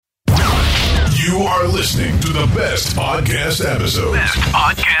You are listening to the best podcast episodes.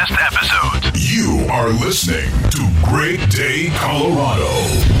 You are listening to Great Day, Colorado.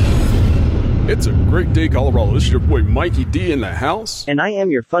 It's a great day, Colorado. This is your boy Mikey D in the house. And I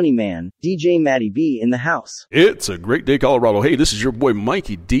am your funny man, DJ Matty B in the house. It's a great day, Colorado. Hey, this is your boy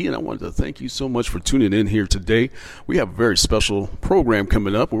Mikey D, and I wanted to thank you so much for tuning in here today. We have a very special program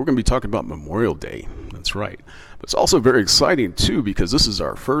coming up. We're going to be talking about Memorial Day. That's right. But it's also very exciting, too, because this is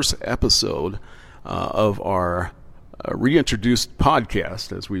our first episode of our reintroduced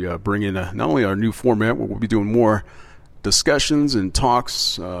podcast as we bring in not only our new format, where we'll be doing more discussions and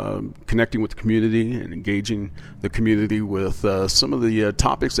talks, connecting with the community and engaging the community with some of the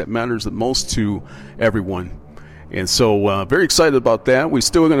topics that matters the most to everyone. And so very excited about that. We're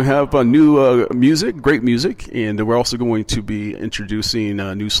still going to have new music, great music, and we're also going to be introducing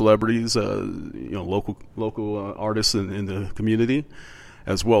new celebrities, local artists in the community,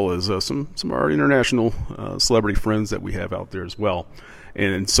 as well as some of our international celebrity friends that we have out there as well.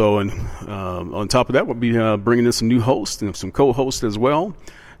 And so on top of that, we'll be bringing in some new hosts and some co-hosts as well.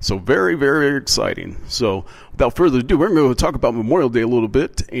 So very, very exciting. So without further ado, we're going to talk about Memorial Day a little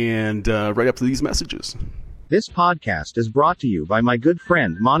bit and right after these messages. This podcast is brought to you by my good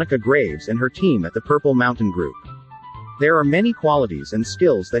friend Monica Graves and her team at the Purple Mountain Group. There are many qualities and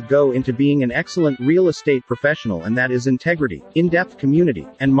skills that go into being an excellent real estate professional, and that is integrity, in-depth community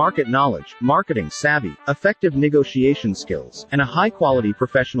and market knowledge, marketing savvy, effective negotiation skills, and a high-quality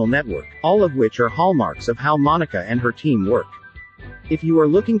professional network, all of which are hallmarks of how Monica and her team work. If you are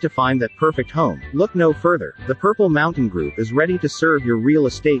looking to find that perfect home, look no further. The Purple Mountain Group is ready to serve your real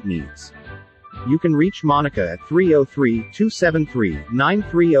estate needs. You can reach Monica at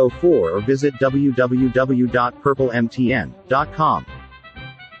 303-273-9304 or visit www.purplemtn.com.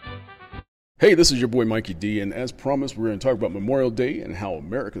 Hey, this is your boy Mikey D, and as promised, we're going to talk about Memorial Day and how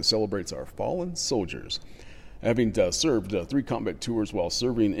America celebrates our fallen soldiers. Having served 3 combat tours while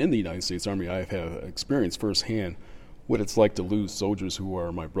serving in the United States Army, I have experienced firsthand what it's like to lose soldiers who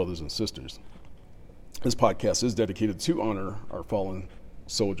are my brothers and sisters. This podcast is dedicated to honor our fallen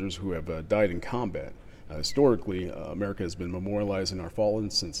soldiers who have died in combat. Historically, America has been memorializing our fallen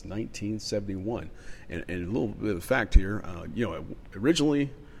since 1971. And a little bit of fact here, originally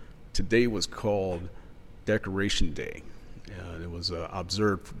today was called Decoration Day. It was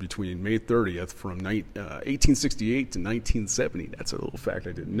observed between May 30th from 1868 to 1970. That's a little fact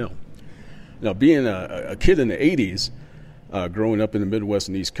I didn't know. Now, being a kid in the 80s, growing up in the Midwest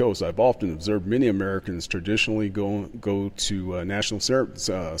and East Coast, I've often observed many Americans traditionally go to national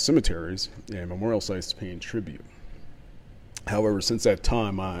cemeteries and memorial sites paying tribute. However, since that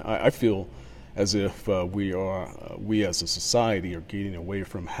time, I feel as if we as a society are getting away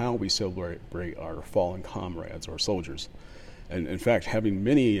from how we celebrate our fallen comrades or soldiers. And in fact, having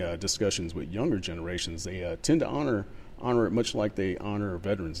many discussions with younger generations, they tend to honor it much like they honor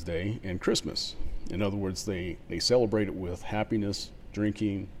Veterans Day and Christmas. In other words, they celebrate it with happiness,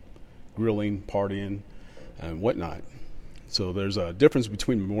 drinking, grilling, partying, and whatnot. So there's a difference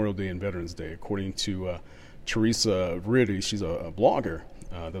between Memorial Day and Veterans Day. According to Teresa Riddy, she's a blogger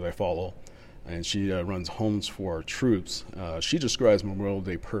that I follow, and she runs Homes for Our Troops. She describes Memorial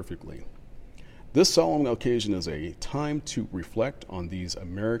Day perfectly. This solemn occasion is a time to reflect on these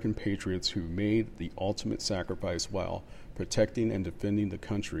American patriots who made the ultimate sacrifice while protecting and defending the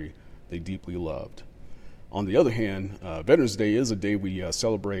country they deeply loved. On the other hand, Veterans Day is a day we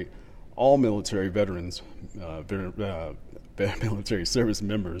celebrate all military veterans, military service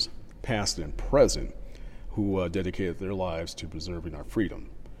members, past and present, who dedicated their lives to preserving our freedom.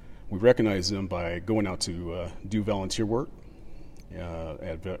 We recognize them by going out to do volunteer work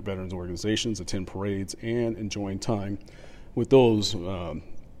at veterans organizations, attend parades, and enjoying time with those who are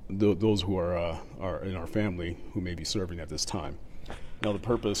in our family who may be serving at this time. Now, the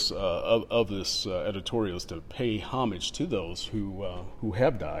purpose of this editorial is to pay homage to those who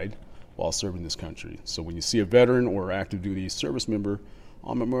have died while serving this country. So when you see a veteran or active duty service member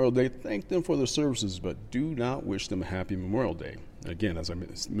on Memorial Day, thank them for their services, but do not wish them a happy Memorial Day. Again, as I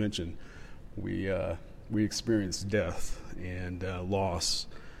mentioned, we experience death and loss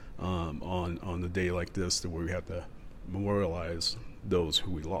on the day like this, where we have to memorialize those who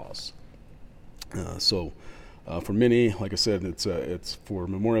we lost. For many, like I said, it's for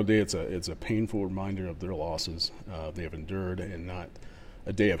Memorial Day. It's a painful reminder of their losses they have endured, and not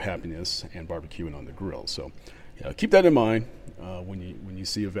a day of happiness and barbecuing on the grill. So keep that in mind when you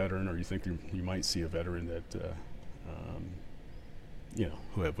see a veteran, or you think you might see a veteran that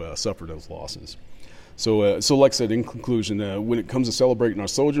who have suffered those losses. So like I said, in conclusion, when it comes to celebrating our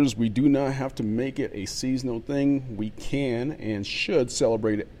soldiers, we do not have to make it a seasonal thing. We can and should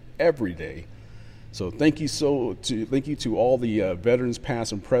celebrate it every day So thank you to all the veterans,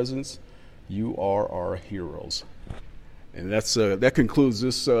 past and present. You are our heroes. And that concludes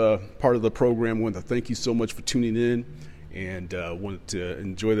this part of the program. I want to thank you so much for tuning in, and want to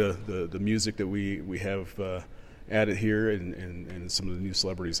enjoy the music that we have added here, and some of the new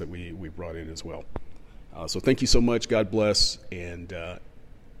celebrities that we brought in as well. So thank you so much. God bless, and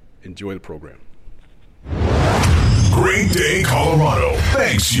enjoy the program. Great Day Colorado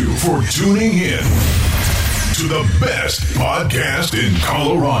thanks you for tuning in to the best podcast in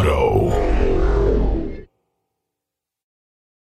Colorado.